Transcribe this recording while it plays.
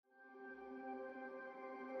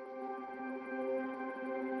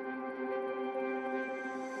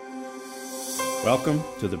Welcome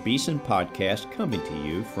to the Beeson Podcast, coming to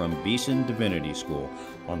you from Beeson Divinity School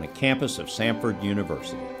on the campus of Samford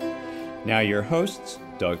University. Now your hosts,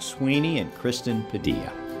 Doug Sweeney and Kristen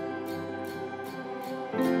Padilla.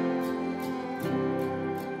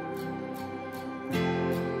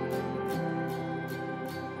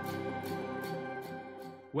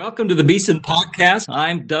 Welcome to the Beeson Podcast.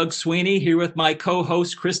 I'm Doug Sweeney here with my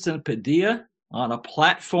co-host Kristen Padilla on a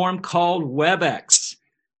platform called WebEx,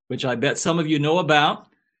 which I bet some of you know about.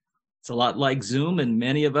 It's a lot like Zoom, and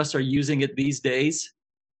many of us are using it these days.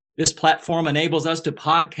 This platform enables us to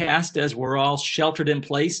podcast as we're all sheltered in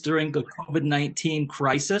place during the COVID-19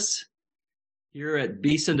 crisis. Here at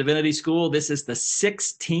Beeson Divinity School, this is the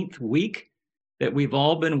 16th week that we've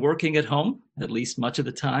all been working at home, at least much of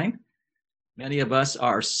the time. Many of us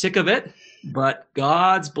are sick of it, but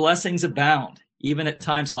God's blessings abound, even at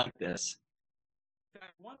times like this. In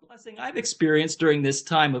fact, one blessing I've experienced during this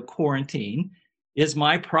time of quarantine is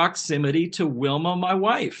my proximity to Wilma, my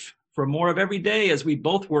wife, for more of every day as we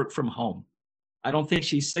both work from home. I don't think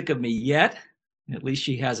she's sick of me yet. At least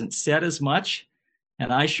she hasn't said as much.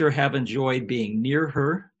 And I sure have enjoyed being near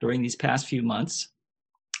her during these past few months.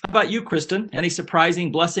 How about you, Kristen? Any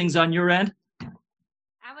surprising blessings on your end?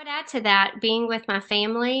 I would add to that, being with my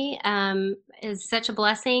family is such a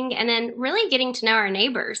blessing. And then really getting to know our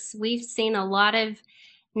neighbors. We've seen a lot of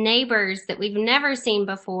neighbors that we've never seen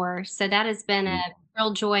before. So that has been a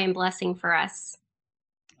real joy and blessing for us.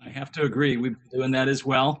 I have to agree. We've been doing that as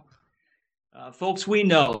well. Folks, we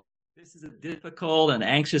know this is a difficult and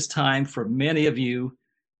anxious time for many of you,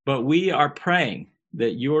 but we are praying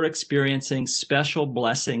that you're experiencing special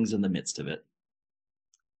blessings in the midst of it.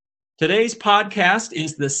 Today's podcast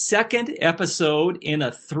is the second episode in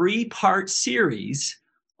a three-part series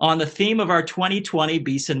on the theme of our 2020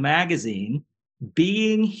 Beeson magazine,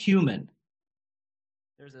 Being Human.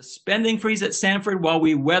 There's a spending freeze at Samford while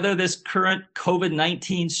we weather this current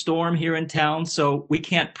COVID-19 storm here in town, so we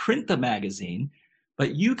can't print the magazine,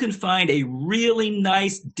 but you can find a really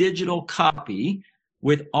nice digital copy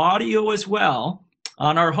with audio as well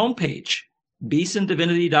on our homepage,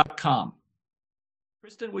 beesondivinity.com.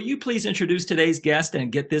 Kristen, will you please introduce today's guest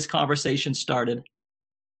and get this conversation started?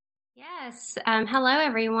 Yes. Hello,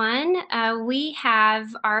 everyone. We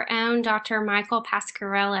have our own Dr. Michael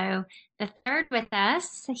Pasquarello III with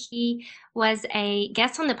us. He was a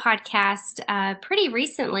guest on the podcast pretty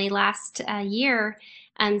recently, last year.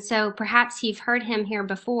 And so perhaps you've heard him here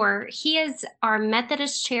before. He is our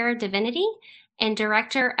Methodist Chair of Divinity and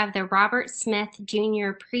Director of the Robert Smith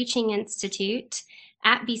Jr. Preaching Institute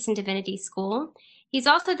at Beeson Divinity School. He's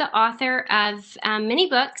also the author of many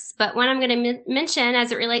books, but one I'm going to mention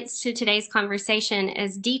as it relates to today's conversation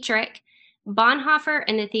is Dietrich Bonhoeffer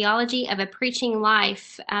and the Theology of a Preaching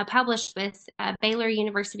Life, published with Baylor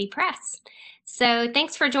University Press. So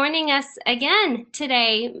thanks for joining us again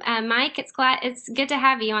today, Mike. It's good to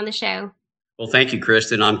have you on the show. Well, thank you,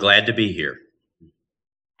 Kristen. I'm glad to be here.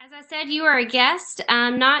 As I said, you are a guest,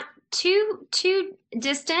 not too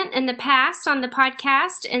distant in the past on the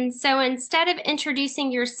podcast. And so instead of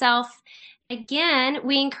introducing yourself again,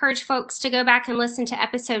 we encourage folks to go back and listen to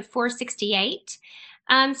episode 468.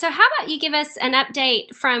 So how about you give us an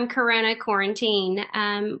update from Corona quarantine?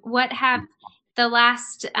 What have the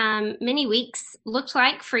last many weeks looked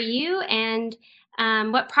like for you, and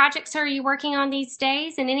what projects are you working on these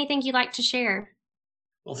days, and anything you'd like to share?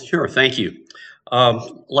 Well, sure. Thank you.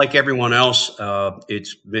 Like everyone else,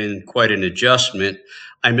 it's been quite an adjustment.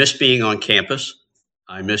 I miss being on campus.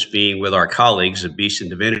 I miss being with our colleagues at Beeson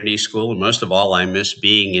Divinity School. And most of all, I miss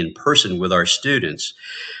being in person with our students.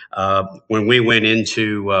 When we went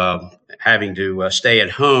into having to stay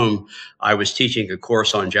at home, I was teaching a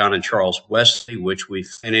course on John and Charles Wesley, which we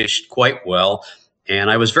finished quite well.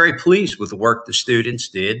 And I was very pleased with the work the students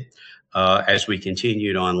did as we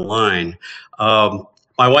continued online.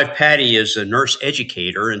 My wife, Patty, is a nurse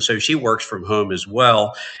educator, and so she works from home as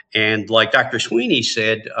well. And like Dr. Sweeney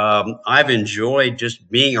said, I've enjoyed just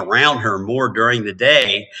being around her more during the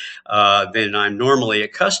day than I'm normally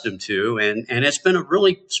accustomed to. And it's been a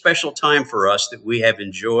really special time for us that we have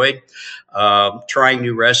enjoyed trying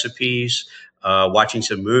new recipes, watching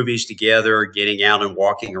some movies together, getting out and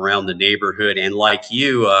walking around the neighborhood. And like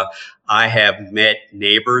you, I have met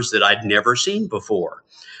neighbors that I'd never seen before.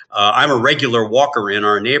 I'm a regular walker in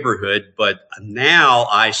our neighborhood, but now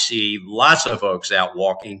I see lots of folks out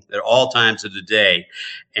walking at all times of the day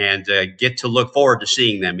and get to look forward to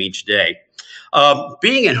seeing them each day.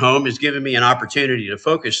 Being at home has given me an opportunity to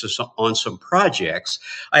focus on some projects.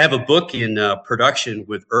 I have a book in production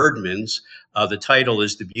with Erdman's. The title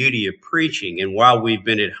is The Beauty of Preaching. And while we've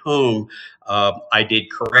been at home, I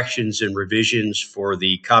did corrections and revisions for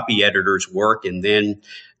the copy editor's work, and then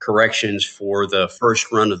corrections for the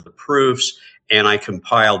first run of the proofs, and I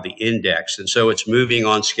compiled the index. And so it's moving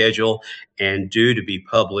on schedule and due to be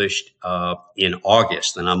published in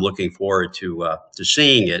August, and I'm looking forward to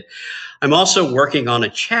seeing it. I'm also working on a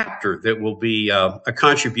chapter that will be a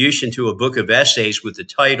contribution to a book of essays with the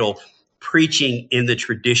title Preaching in the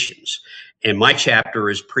Traditions. And my chapter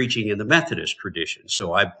is Preaching in the Methodist Tradition.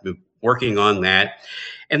 So I've been working on that.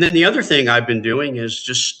 And then the other thing I've been doing is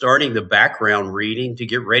just starting the background reading to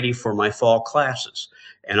get ready for my fall classes.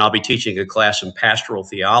 And I'll be teaching a class in pastoral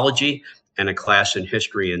theology and a class in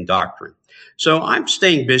history and doctrine. So I'm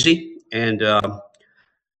staying busy. And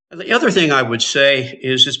the other thing I would say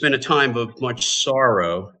is it's been a time of much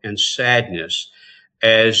sorrow and sadness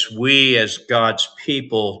as we, as God's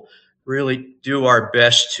people, really do our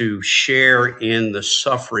best to share in the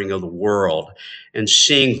suffering of the world and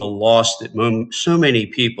seeing the loss that so many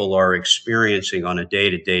people are experiencing on a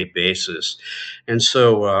day-to-day basis. And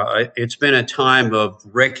so it's been a time of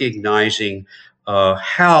recognizing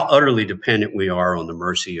how utterly dependent we are on the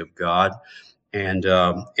mercy of God. And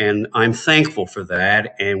I'm thankful for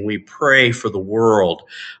that. And we pray for the world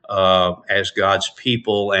as God's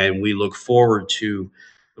people, and we look forward to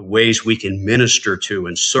the ways we can minister to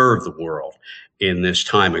and serve the world in this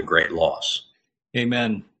time of great loss.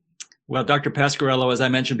 Amen. Well, Dr. Pasquarello, as I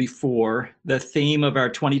mentioned before, the theme of our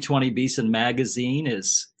 2020 Beeson magazine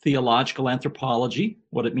is theological anthropology,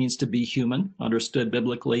 what it means to be human, understood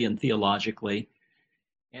biblically and theologically.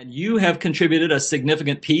 And you have contributed a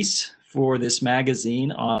significant piece for this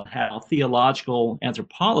magazine on how theological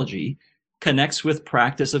anthropology connects with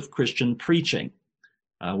practice of Christian preaching,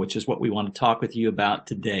 which is what we want to talk with you about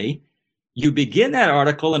today. You begin that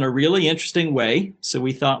article in a really interesting way, so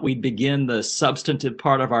we thought we'd begin the substantive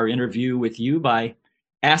part of our interview with you by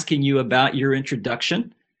asking you about your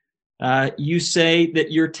introduction. You say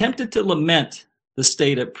that you're tempted to lament the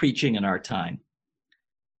state of preaching in our time.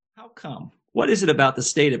 How come? What is it about the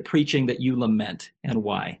state of preaching that you lament, and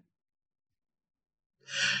why?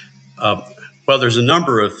 Well, there's a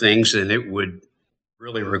number of things, and it would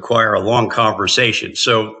really require a long conversation.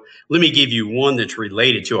 So let me give you one that's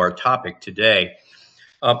related to our topic today.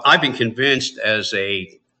 I've been convinced as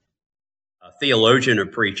a theologian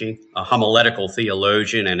of preaching, a homiletical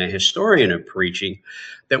theologian, and a historian of preaching,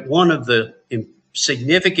 that one of the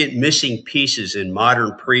significant missing pieces in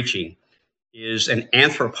modern preaching is an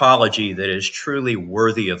anthropology that is truly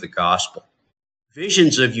worthy of the gospel.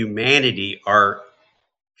 Visions of humanity are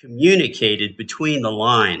communicated between the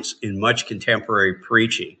lines in much contemporary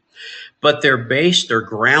preaching, but they're based or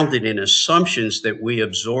grounded in assumptions that we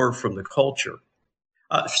absorb from the culture.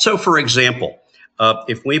 So, for example,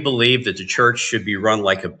 if we believe that the church should be run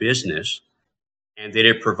like a business and that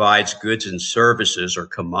it provides goods and services or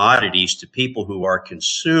commodities to people who are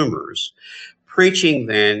consumers, preaching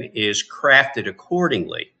then is crafted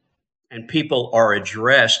accordingly, and people are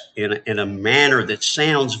addressed in a manner that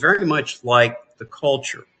sounds very much like the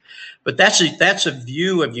culture. But that's a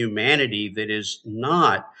view of humanity that is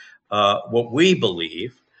not what we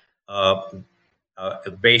believe,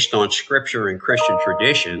 based on Scripture and Christian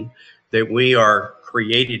tradition, that we are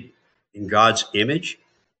created in God's image,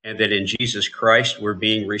 and that in Jesus Christ we're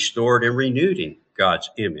being restored and renewed in God's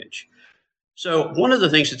image. So one of the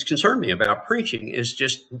things that's concerned me about preaching is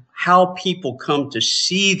just how people come to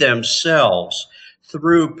see themselves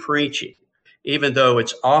through preaching, even though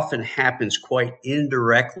it often happens quite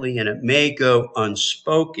indirectly and it may go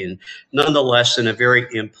unspoken. Nonetheless, in a very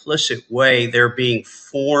implicit way, they're being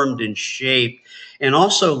formed and shaped and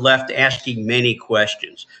also left asking many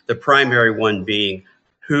questions, the primary one being,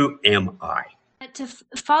 who am I? To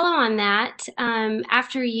follow on that,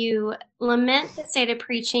 after you lament the state of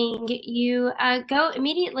preaching, you go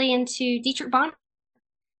immediately into Dietrich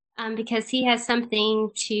Bonhoeffer, because he has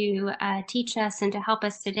something to teach us and to help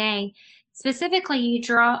us today. Specifically, you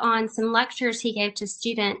draw on some lectures he gave to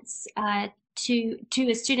students, to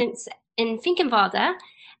his students in Finkenwalde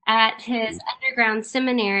at his underground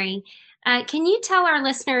seminary. Can you tell our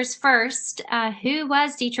listeners first who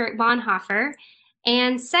was Dietrich Bonhoeffer?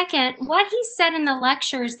 And second, what he said in the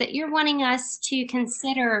lectures that you're wanting us to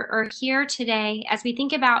consider or hear today as we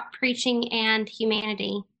think about preaching and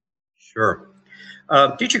humanity? Sure.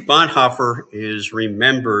 Dietrich Bonhoeffer is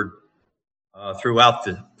remembered throughout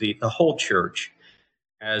the whole church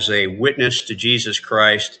as a witness to Jesus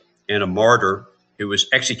Christ and a martyr who was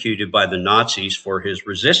executed by the Nazis for his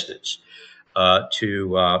resistance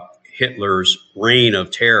to Hitler's reign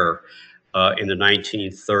of terror in the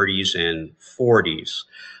 1930s and 40s.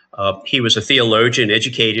 He was a theologian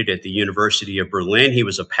educated at the University of Berlin. He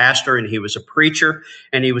was a pastor and he was a preacher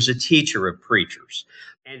and he was a teacher of preachers.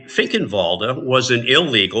 And Finkenwalde was an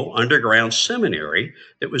illegal underground seminary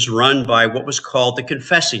that was run by what was called the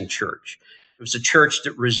Confessing Church. It was a church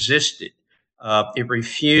that resisted. It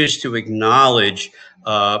refused to acknowledge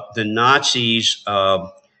the Nazis'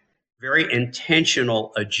 very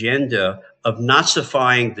intentional agenda of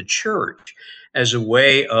Nazifying the church as a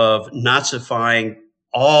way of Nazifying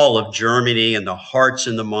all of Germany and the hearts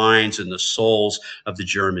and the minds and the souls of the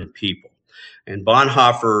German people. And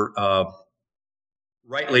Bonhoeffer,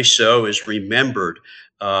 rightly so, is remembered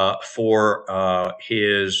for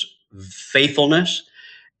his faithfulness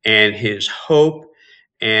and his hope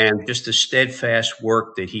and just the steadfast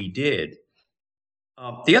work that he did.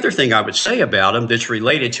 The other thing I would say about him that's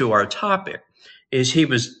related to our topic is he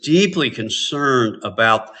was deeply concerned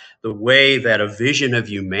about the way that a vision of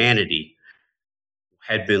humanity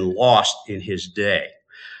had been lost in his day.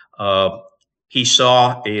 He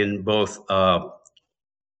saw in both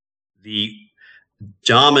the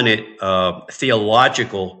dominant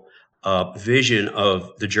theological vision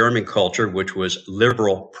of the German culture, which was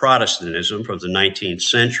liberal Protestantism from the 19th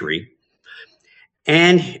century,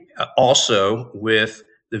 and also with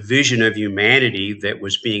the vision of humanity that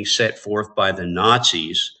was being set forth by the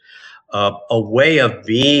Nazis, a way of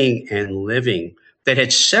being and living that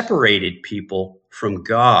had separated people from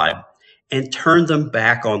God and turned them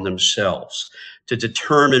back on themselves to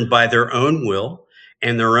determine by their own will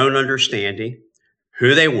and their own understanding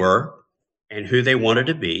who they were and who they wanted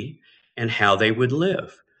to be and how they would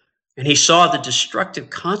live. And he saw the destructive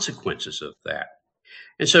consequences of that.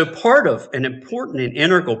 And so part of an important and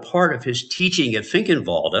integral part of his teaching at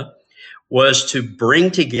Finkenwalde was to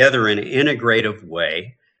bring together in an integrative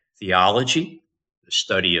way theology, the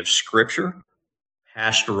study of scripture,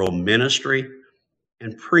 pastoral ministry,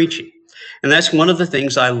 and preaching. And that's one of the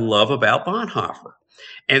things I love about Bonhoeffer,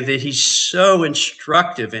 and that he's so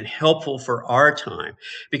instructive and helpful for our time,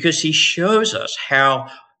 because he shows us how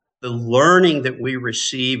the learning that we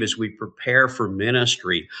receive as we prepare for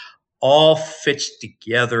ministry all fits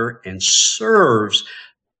together and serves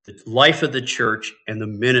the life of the church and the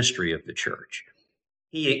ministry of the church.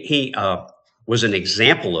 He was an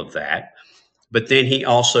example of that, but then he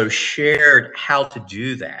also shared how to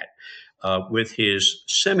do that with his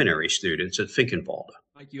seminary students at Finkenwalde.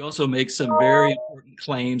 Mike, you also make some very important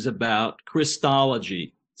claims about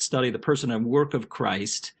Christology, study the person and work of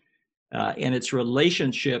Christ, and its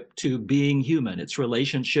relationship to being human, its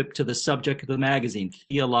relationship to the subject of the magazine,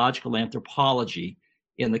 theological anthropology,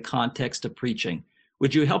 in the context of preaching.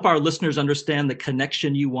 Would you help our listeners understand the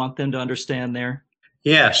connection you want them to understand there?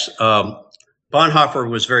 Yes. Bonhoeffer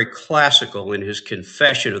was very classical in his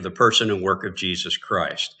confession of the person and work of Jesus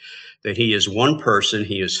Christ, that he is one person,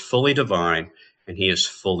 he is fully divine, and he is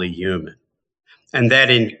fully human. And that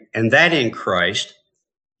in Christ,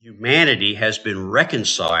 humanity has been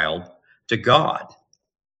reconciled to God.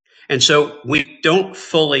 And so we don't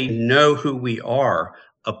fully know who we are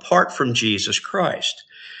apart from Jesus Christ.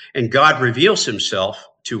 And God reveals himself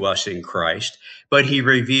to us in Christ, but he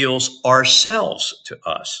reveals ourselves to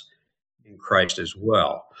us in Christ as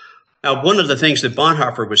well. Now, one of the things that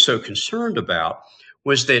Bonhoeffer was so concerned about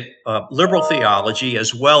was that liberal theology,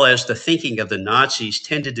 as well as the thinking of the Nazis,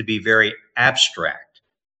 tended to be very abstract,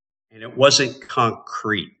 and it wasn't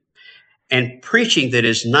concrete. And preaching that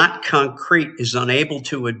is not concrete is unable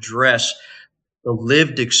to address the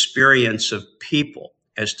lived experience of people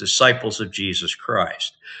as disciples of Jesus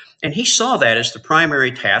Christ. And he saw that as the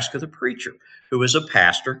primary task of the preacher, who was a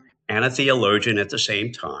pastor and a theologian at the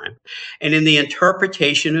same time. And in the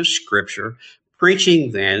interpretation of Scripture,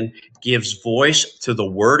 preaching then gives voice to the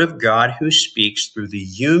Word of God who speaks through the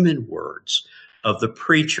human words of the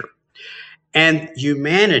preacher. And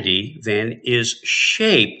humanity then is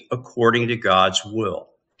shaped according to God's will.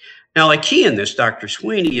 Now, a key in this, Dr.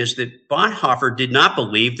 Sweeney, is that Bonhoeffer did not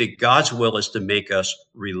believe that God's will is to make us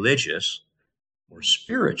religious or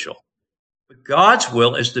spiritual, but God's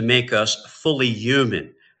will is to make us fully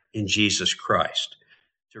human in Jesus Christ,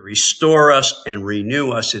 to restore us and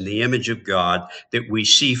renew us in the image of God that we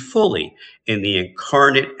see fully in the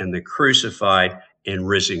incarnate and the crucified and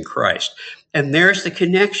risen Christ. And there's the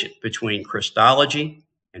connection between Christology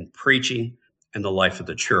and preaching and the life of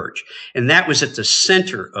the church. And that was at the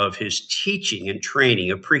center of his teaching and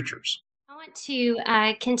training of preachers. I want to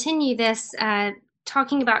continue this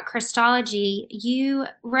talking about Christology. You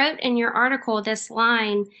wrote in your article this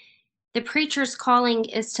line: The preacher's calling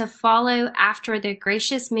is to follow after the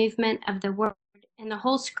gracious movement of the word and the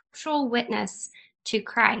whole scriptural witness to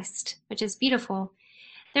Christ, which is beautiful.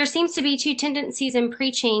 There seems to be two tendencies in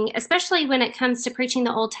preaching, especially when it comes to preaching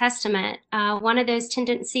the Old Testament. One of those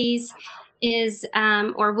tendencies is,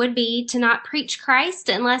 or would be, to not preach Christ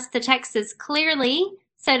unless the text is clearly,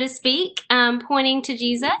 so to speak, pointing to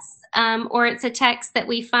Jesus, or it's a text that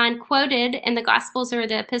we find quoted in the Gospels or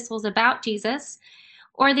the epistles about Jesus.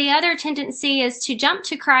 Or the other tendency is to jump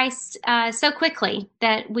to Christ so quickly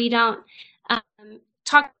that we don't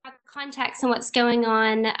talk about the context and what's going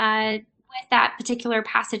on with that particular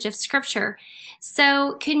passage of Scripture.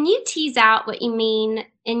 So can you tease out what you mean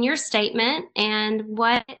in your statement and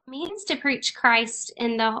what it means to preach Christ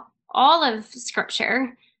in all of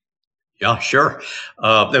Scripture? Yeah, sure.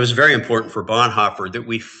 That was very important for Bonhoeffer, that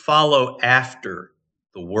we follow after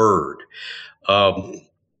the word.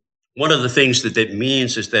 One of the things that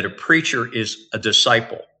means is that a preacher is a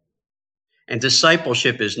disciple. And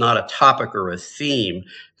discipleship is not a topic or a theme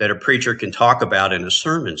that a preacher can talk about in a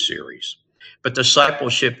sermon series. But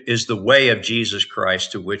discipleship is the way of Jesus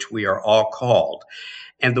Christ to which we are all called.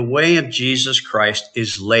 And the way of Jesus Christ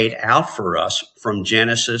is laid out for us from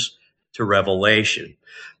Genesis to Revelation.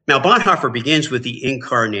 Now, Bonhoeffer begins with the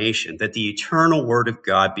incarnation, that the eternal Word of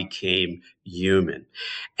God became human,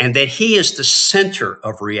 and that he is the center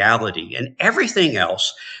of reality, and everything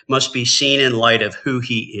else must be seen in light of who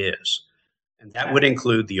he is. And that would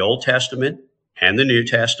include the Old Testament and the New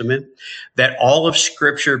Testament, that all of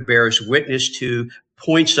Scripture bears witness to,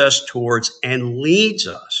 points us towards, and leads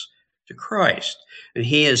us to Christ. And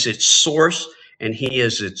he is its source, and he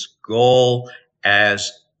is its goal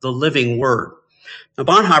as the living Word. Now,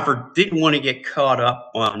 Bonhoeffer didn't want to get caught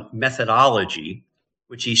up on methodology,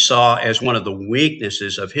 which he saw as one of the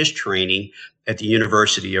weaknesses of his training at the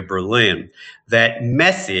University of Berlin. That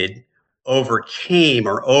method overcame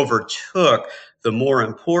or overtook the more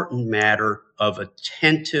important matter of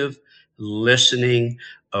attentive listening,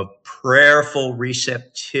 of prayerful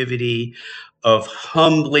receptivity, of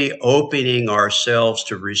humbly opening ourselves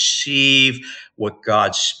to receive what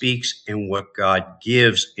God speaks and what God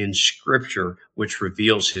gives in Scripture, which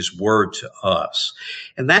reveals his word to us.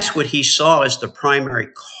 And that's what he saw as the primary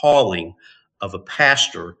calling of a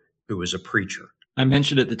pastor who is a preacher. I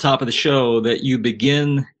mentioned at the top of the show that you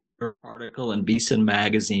begin your article in Beeson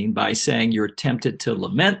Magazine by saying you're tempted to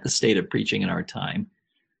lament the state of preaching in our time.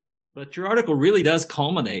 But your article really does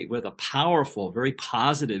culminate with a powerful, very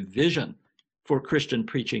positive vision for Christian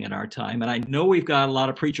preaching in our time. And I know we've got a lot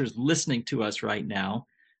of preachers listening to us right now.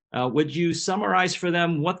 Would you summarize for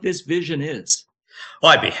them what this vision is?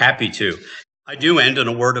 Well, I'd be happy to. I do end on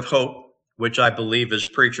a word of hope, which I believe as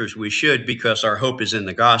preachers we should, because our hope is in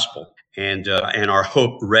the gospel. And our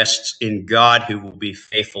hope rests in God, who will be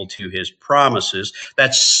faithful to his promises.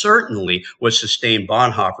 That's certainly what sustained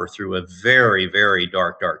Bonhoeffer through a very, very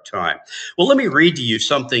dark time. Well, let me read to you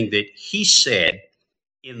something that he said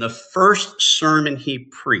in the first sermon he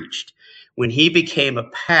preached when he became a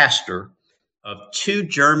pastor of two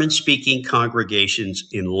German-speaking congregations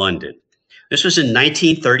in London. This was in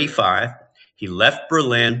 1935. He left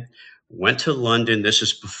Berlin, went to London. This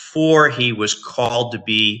is before he was called to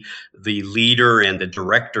be the leader and the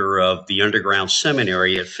director of the underground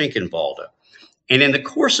seminary at Finkenwalde. And in the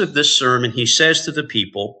course of this sermon, he says to the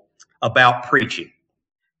people about preaching,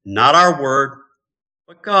 not our word,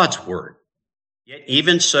 but God's word. Yet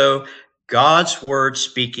even so, God's word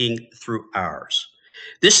speaking through ours.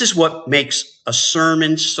 This is what makes a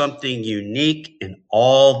sermon something unique in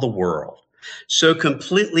all the world, so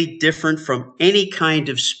completely different from any kind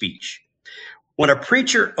of speech. When a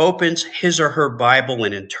preacher opens his or her Bible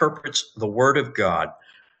and interprets the word of God,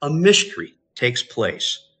 a mystery takes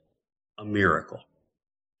place, a miracle.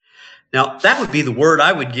 Now, that would be the word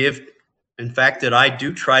I would give, in fact, that I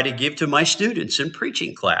do try to give to my students in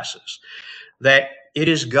preaching classes, that it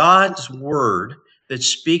is God's word that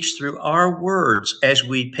speaks through our words as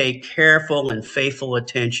we pay careful and faithful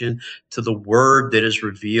attention to the word that is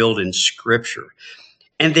revealed in Scripture.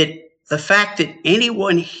 And that the fact that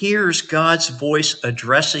anyone hears God's voice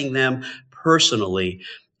addressing them personally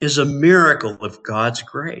is a miracle of God's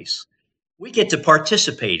grace. We get to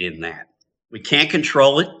participate in that. We can't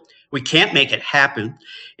control it. We can't make it happen.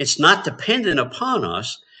 It's not dependent upon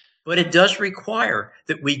us, but it does require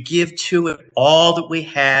that we give to it all that we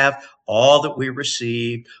have, all that we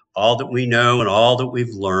receive, all that we know, and all that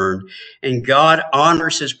we've learned. And God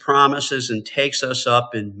honors his promises and takes us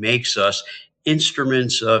up and makes us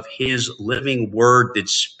instruments of his living word that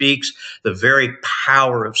speaks the very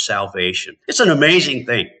power of salvation. It's an amazing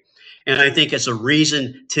thing. And I think it's a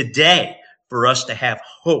reason today for us to have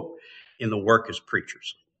hope in the work as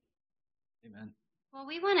preachers. Amen. Well,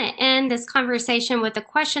 we want to end this conversation with a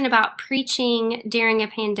question about preaching during a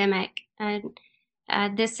pandemic.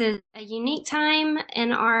 This is a unique time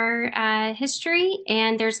in our history,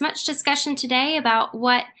 and there's much discussion today about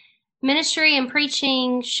what ministry and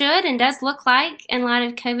preaching should and does look like in light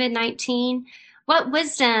of COVID-19. What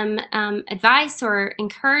wisdom, advice, or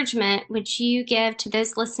encouragement would you give to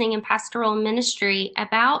those listening in pastoral ministry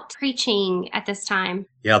about preaching at this time?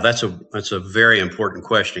 Yeah, that's a very important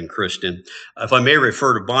question, Kristen. If I may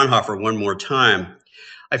refer to Bonhoeffer one more time,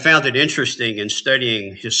 I found it interesting in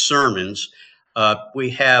studying his sermons. We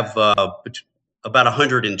have about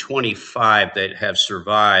 125 that have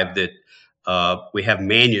survived that we have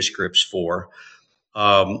manuscripts for,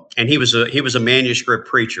 and he was a manuscript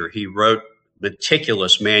preacher. He wrote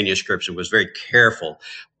meticulous manuscripts and was very careful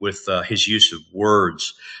with his use of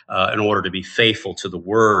words in order to be faithful to the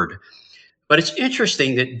word. But it's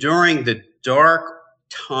interesting that during the dark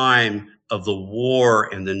time of the war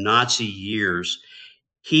and the Nazi years,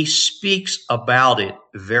 he speaks about it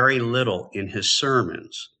very little in his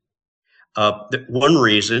sermons. One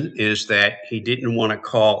reason is that he didn't want to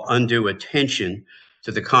call undue attention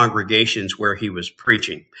to the congregations where he was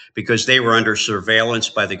preaching, because they were under surveillance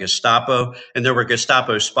by the Gestapo, and there were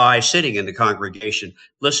Gestapo spies sitting in the congregation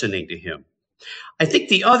listening to him. I think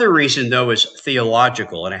the other reason, though, is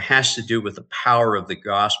theological, and it has to do with the power of the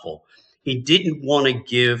gospel. He didn't want to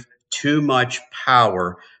give too much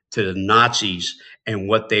power to the Nazis and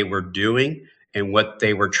what they were doing and what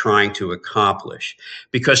they were trying to accomplish,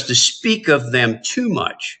 because to speak of them too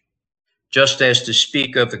much, just as to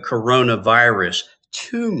speak of the coronavirus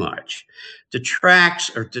too much, detracts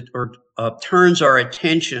or turns our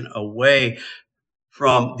attention away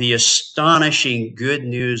from the astonishing good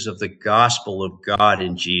news of the gospel of God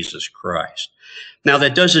in Jesus Christ. Now,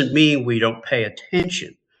 that doesn't mean we don't pay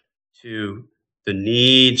attention to the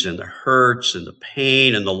needs and the hurts and the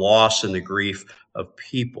pain and the loss and the grief of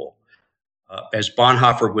people. As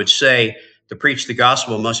Bonhoeffer would say, to preach the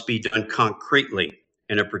gospel must be done concretely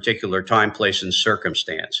in a particular time, place, and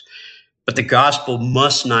circumstance. But the gospel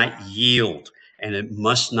must not yield, and it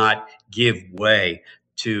must not give way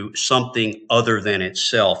to something other than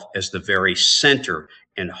itself as the very center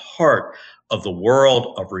and heart of the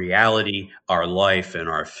world of reality, our life, and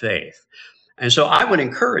our faith. And so I would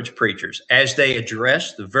encourage preachers, as they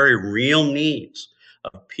address the very real needs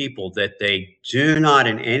of people, that they do not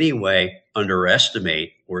in any way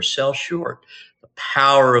underestimate or sell short the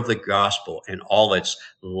power of the gospel and all its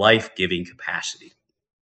life-giving capacity.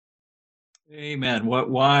 Amen. What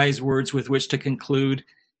wise words with which to conclude.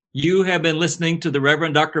 You have been listening to the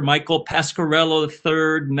Reverend Dr. Michael Pasquarello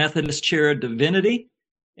III, Methodist Chair of Divinity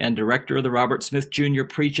and Director of the Robert Smith Jr.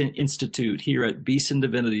 Preaching Institute here at Beeson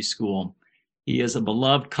Divinity School. He is a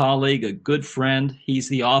beloved colleague, a good friend. He's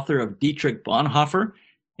the author of Dietrich Bonhoeffer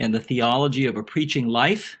and the Theology of a Preaching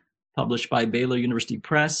Life, published by Baylor University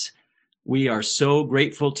Press. We are so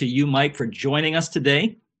grateful to you, Mike, for joining us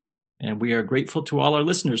today. And we are grateful to all our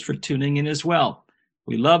listeners for tuning in as well.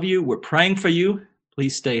 We love you. We're praying for you.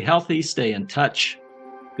 Please stay healthy, stay in touch.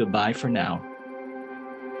 Goodbye for now.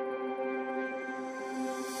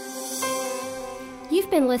 You've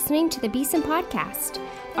been listening to the Beeson Podcast.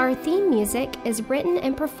 Our theme music is written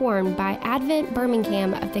and performed by Advent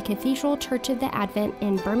Birmingham of the Cathedral Church of the Advent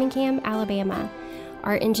in Birmingham, Alabama.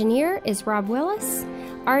 Our engineer is Rob Willis.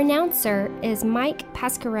 Our announcer is Mike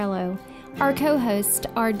Pasquarello. Our co-hosts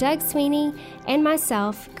are Doug Sweeney and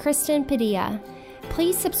myself, Kristen Padilla.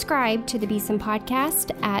 Please subscribe to the Beeson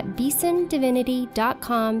Podcast at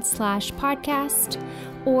beesondivinity.com/podcast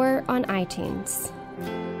or on iTunes.